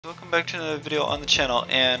Welcome back to another video on the channel,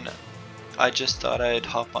 and I just thought I'd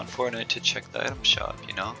hop on Fortnite to check the item shop,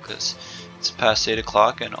 you know, because it's past 8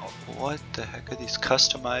 o'clock and what the heck are these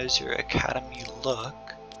customize your academy look?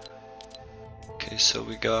 Okay, so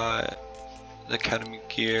we got the academy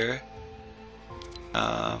gear.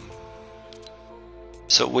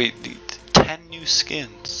 So wait, the 10 new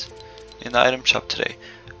skins in the item shop today.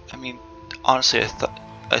 I mean, honestly,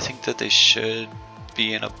 I think that they should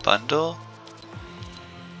be in a bundle.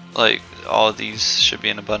 Like all of these should be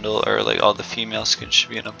in a bundle, or like all the female skins should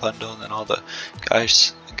be in a bundle, and then all the guy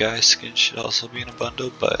skins should also be in a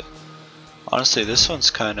bundle. But honestly, this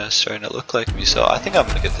one's kind of starting to look like me, so I think I'm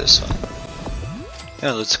gonna get this one.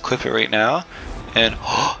 Yeah, let's equip it right now. And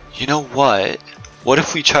you know what? What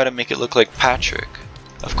if we try to make it look like PaxRick?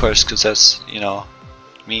 Of course, because that's, you know,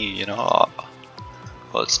 me. You know,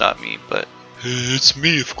 well, it's not me, but it's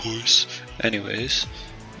me, of course. Anyways,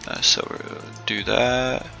 so we'll do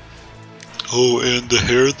that. Oh, and the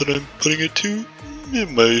hair that I'm putting it to,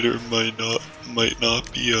 it might or might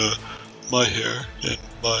not be my hair and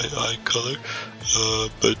my eye color,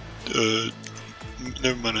 but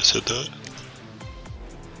never mind, I said that.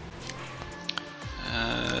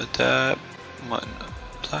 That one,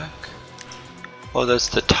 black. Oh, that's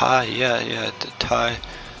the tie. Yeah, the tie,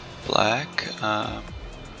 black.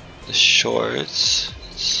 The shorts.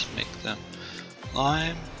 Let's make them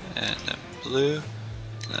lime, and then blue.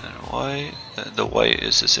 And then white. The white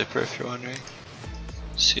is the zipper, if you're wondering.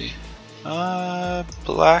 Let's see.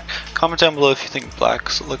 Black. Comment down below if you think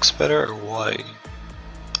black looks better or white.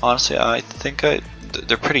 Honestly, I think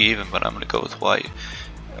they're pretty even, but I'm gonna go with white.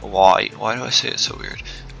 Why do I say it so weird?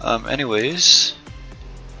 Anyways,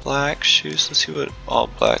 black shoes. Let's see what all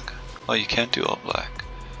black. Oh, you can't do all black.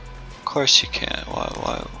 Of course you can't.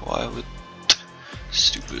 Why would?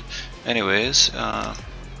 Stupid. Anyways,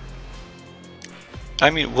 I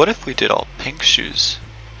mean, what if we did all pink shoes?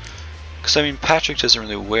 Because I mean, PaxRick doesn't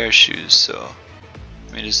really wear shoes, so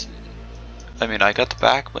I mean, I got the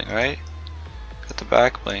back bling, right? Got the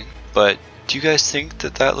back bling, but do you guys think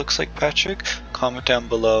that that looks like PaxRick? Comment down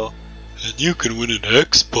below, and you can win an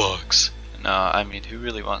Xbox. Nah, I mean, who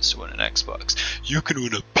really wants to win an Xbox? You can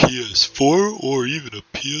win a PS4 or even a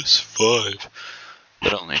PS5.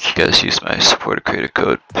 But only if you guys use my supporter creator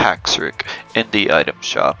code PaxRick in the item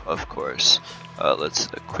shop, of course. Let's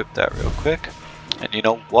equip that real quick. And you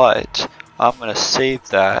know what? I'm gonna save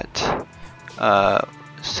that.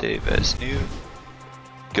 Save as new.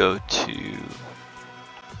 Go to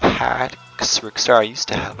PaxRick Star. I used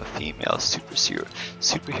to have a female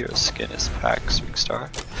superhero skin as PaxRick Star,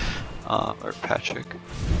 or PaxRick.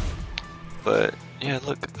 But yeah,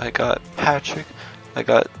 look, I got PaxRick. I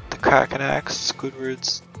got the Kraken Axe,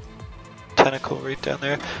 Squidward's tentacle right down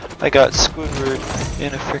there. I got Squidward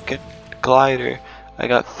in a freaking glider. I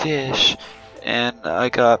got fish, and I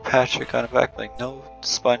got PaxRick on a back bling. No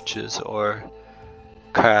sponges or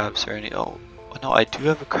crabs or any. Oh no, I do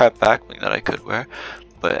have a crab back bling that I could wear.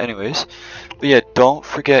 But anyways, but yeah, don't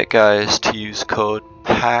forget, guys, to use code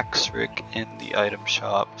PaxRick in the item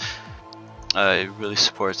shop. It really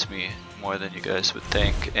supports me more than you guys would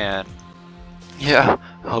think, and yeah,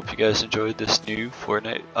 I hope you guys enjoyed this new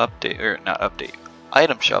Fortnite update, or not update,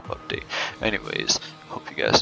 item shop update. Anyways, hope you guys